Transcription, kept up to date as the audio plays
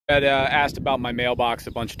Had asked about my mailbox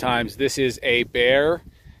a bunch of times. This is a bear,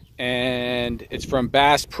 and it's from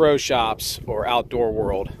Bass Pro Shops or Outdoor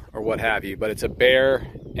World or what have you. But it's a bear,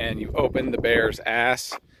 and you open the bear's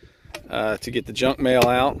ass to get the junk mail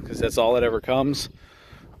out, because that's all that ever comes.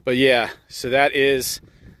 But yeah, so that is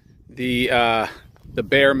the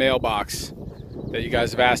bear mailbox that you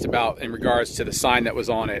guys have asked about in regards to the sign that was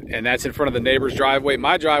on it, and that's in front of the neighbor's driveway.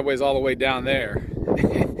 My driveway is all the way down there,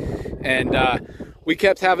 and we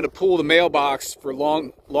kept having to pull the mailbox for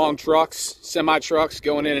long trucks, semi trucks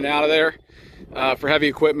going in and out of there for heavy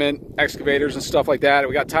equipment, excavators and stuff like that. And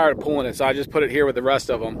we got tired of pulling it, so I just put it here with the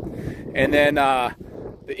rest of them. And then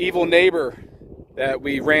the evil neighbor that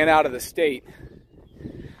we ran out of the state,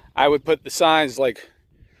 I would put the signs like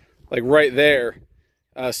right there,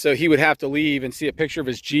 so he would have to leave and see a picture of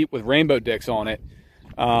his Jeep with rainbow dicks on it,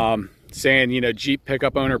 saying, you know, Jeep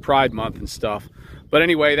Pickup Owner Pride Month and stuff. But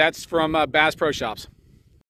anyway, that's from Bass Pro Shops.